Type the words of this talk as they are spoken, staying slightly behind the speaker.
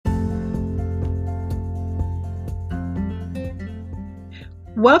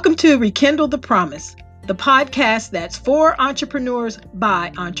Welcome to Rekindle the Promise, the podcast that's for entrepreneurs by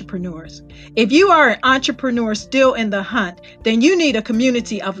entrepreneurs. If you are an entrepreneur still in the hunt, then you need a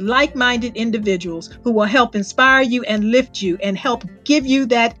community of like-minded individuals who will help inspire you and lift you and help give you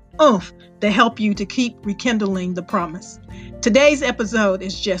that oomph to help you to keep rekindling the promise. Today's episode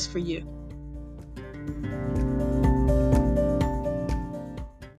is just for you.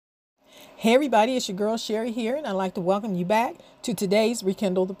 Hey everybody, it's your girl Sherry here, and I'd like to welcome you back to today's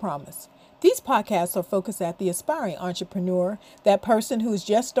Rekindle the Promise. These podcasts are focused at the aspiring entrepreneur, that person who is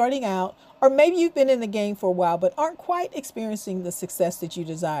just starting out, or maybe you've been in the game for a while but aren't quite experiencing the success that you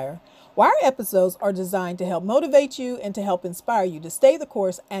desire. While our episodes are designed to help motivate you and to help inspire you to stay the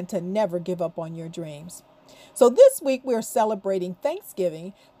course and to never give up on your dreams. So this week we're celebrating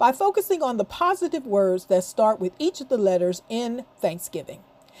Thanksgiving by focusing on the positive words that start with each of the letters in Thanksgiving.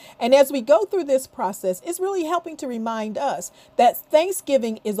 And as we go through this process, it's really helping to remind us that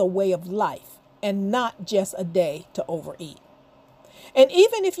Thanksgiving is a way of life and not just a day to overeat. And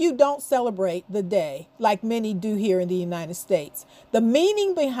even if you don't celebrate the day like many do here in the United States, the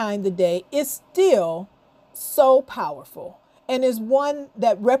meaning behind the day is still so powerful and is one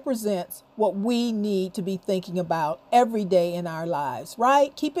that represents what we need to be thinking about every day in our lives,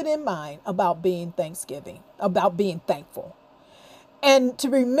 right? Keep it in mind about being about being thankful. And to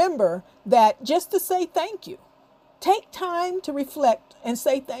remember that just to say thank you, take time to reflect and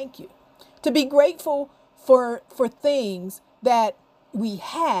say thank you, to be grateful for things that we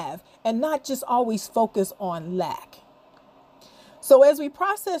have and not just always focus on lack. So as we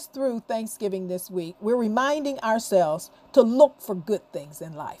process through Thanksgiving this week, we're reminding ourselves to look for good things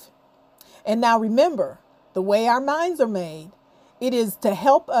in life. And now remember, the way our minds are made, it is to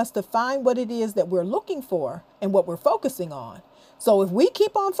help us to find what it is that we're looking for and what we're focusing on. So if we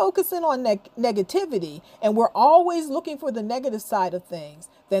keep on focusing on negativity and we're always looking for the negative side of things,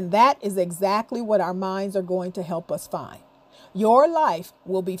 then that is exactly what our minds are going to help us find. Your life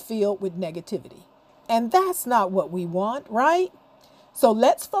will be filled with negativity. And that's not what we want, right? So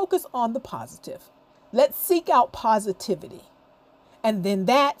let's focus on the positive. Let's seek out positivity. And then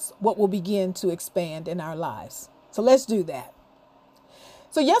that's what will begin to expand in our lives. So let's do that.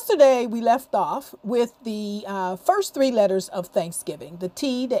 So yesterday we left off with the first three letters of Thanksgiving, the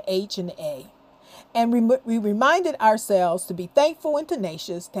T, the H, and the A. And we reminded ourselves to be thankful and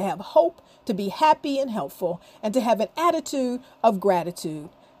tenacious, to have hope, to be happy and helpful, and to have an attitude of gratitude,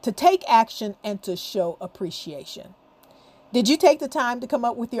 to take action and to show appreciation. Did you take the time to come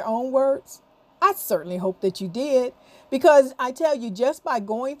up with your own words? I certainly hope that you did, because I tell you, just by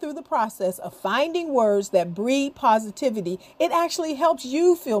going through the process of finding words that breed positivity, it actually helps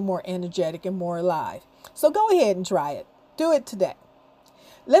you feel more energetic and more alive. So go ahead and try it. Do it today.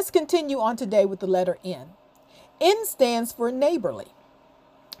 Let's continue on today with the letter N. N stands for neighborly.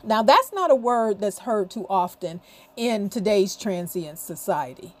 Now, that's not a word that's heard too often in today's transient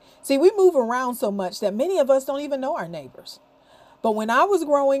society. See, we move around so much that many of us don't even know our neighbors. But when I was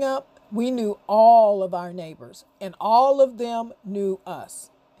growing up, we knew all of our neighbors, and all of them knew us.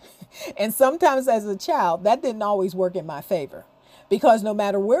 And sometimes as a child, that didn't always work in my favor, because no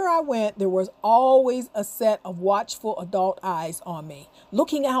matter where I went, there was always a set of watchful adult eyes on me,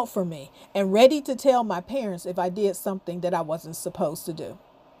 looking out for me and ready to tell my parents if I did something that I wasn't supposed to do.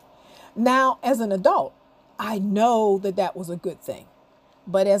 Now, as an adult, I know that that was a good thing.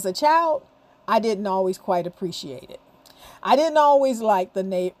 But as a child, I didn't always quite appreciate it. I didn't always like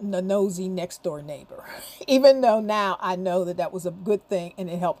the nosy next door neighbor, even though now I know that that was a good thing and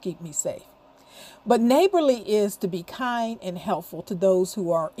it helped keep me safe. But neighborly is to be kind and helpful to those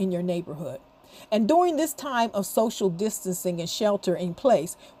who are in your neighborhood. And during this time of social distancing and shelter in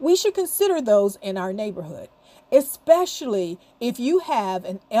place, we should consider those in our neighborhood, especially if you have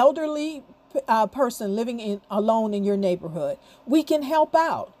an elderly person living alone in your neighborhood. We can help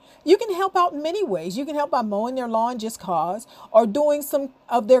out. You can help out in many ways. You can help by mowing their lawn just cause, or doing some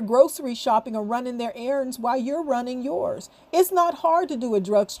of their grocery shopping or running their errands while you're running yours. It's not hard to do a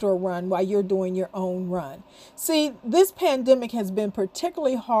drugstore run while you're doing your own run. See, this pandemic has been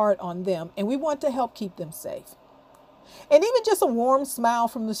particularly hard on them, and we want to help keep them safe. And even just a warm smile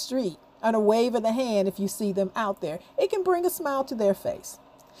from the street and a wave of the hand if you see them out there, it can bring a smile to their face.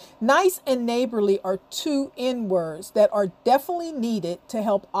 Nice and neighborly are two N words that are definitely needed to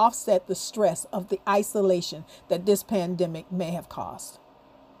help offset the stress of the isolation that this pandemic may have caused.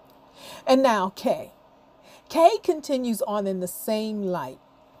 And now K. K continues on in the same light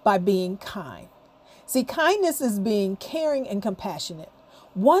by being kind. See, kindness is being caring and compassionate.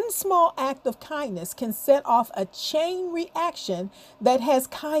 One small act of kindness can set off a chain reaction that has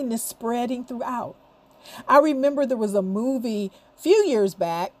kindness spreading throughout. I remember there was a movie a few years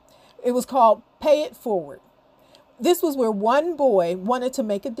back. It was called Pay It Forward. This was where one boy wanted to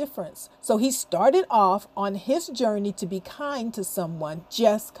make a difference. So he started off on his journey to be kind to someone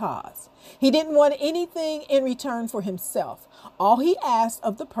just cause. He didn't want anything in return for himself. All he asked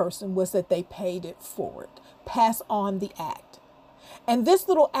of the person was that they paid it forward, pass on the act. And this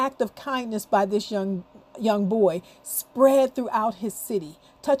little act of kindness by this young boy spread throughout his city,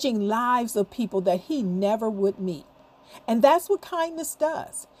 touching lives of people that he never would meet. And that's what kindness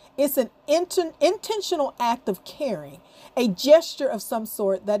does. It's an intentional act of caring, a gesture of some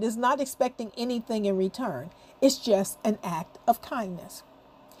sort that is not expecting anything in return. It's just an act of kindness.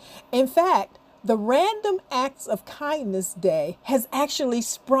 In fact, the Random Acts of Kindness Day has actually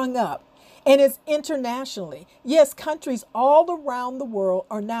sprung up, and it's internationally. Yes, countries all around the world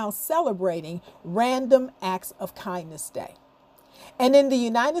are now celebrating Random Acts of Kindness Day. And in the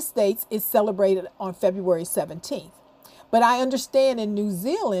United States, it's celebrated on February 17th. But I understand in New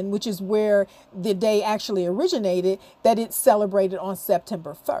Zealand, which is where the day actually originated, that it's celebrated on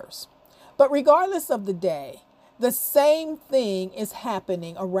September 1st. But regardless of the day, the same thing is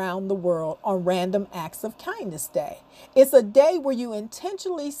happening around the world on Random Acts of Kindness Day. It's a day where you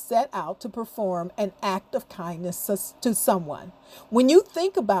intentionally set out to perform an act of kindness to someone. When you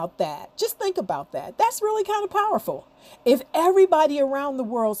think about that, just think about that. That's really kind of powerful. If everybody around the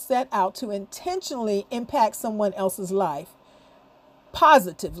world set out to intentionally impact someone else's life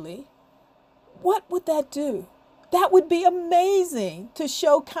positively, what would that do? That would be amazing to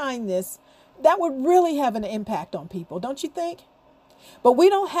show kindness. That would really have an impact on people, don't you think? But we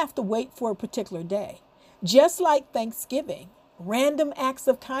don't have to wait for a particular day. Just like Thanksgiving, random acts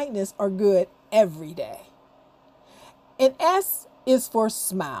of kindness are good every day. And S is for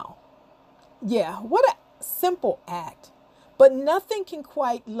smile. Yeah, what a simple act. But nothing can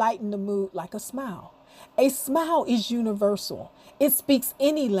quite lighten the mood like a smile. A smile is universal. It speaks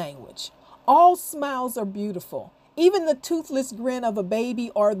any language. All smiles are beautiful. Even the toothless grin of a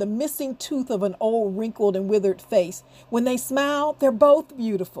baby or the missing tooth of an old wrinkled and withered face. When they smile, they're both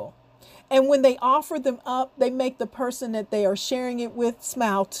beautiful. And when they offer them up, they make the person that they are sharing it with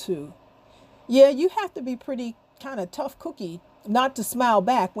smile too. Yeah, you have to be pretty kind of tough cookie not to smile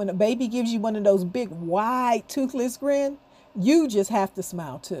back. When a baby gives you one of those big, wide, toothless grin, you just have to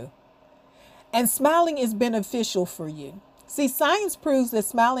smile too. And smiling is beneficial for you. See, science proves that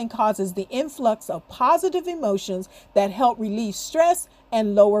smiling causes the influx of positive emotions that help relieve stress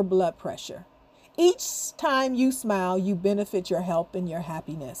and lower blood pressure. Each time you smile, you benefit your health and your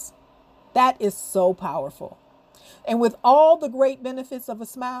happiness. That is so powerful. And with all the great benefits of a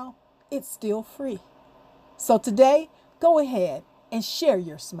smile, it's still free. So today, go ahead and share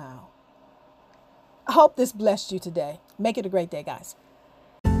your smile. I hope this blessed you today. Make it a great day, guys.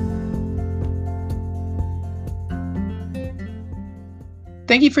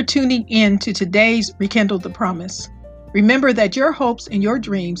 Thank you for tuning in to today's Rekindle the Promise. Remember that your hopes and your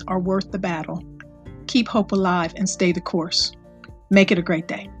dreams are worth the battle. Keep hope alive and stay the course. Make it a great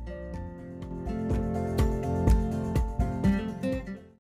day.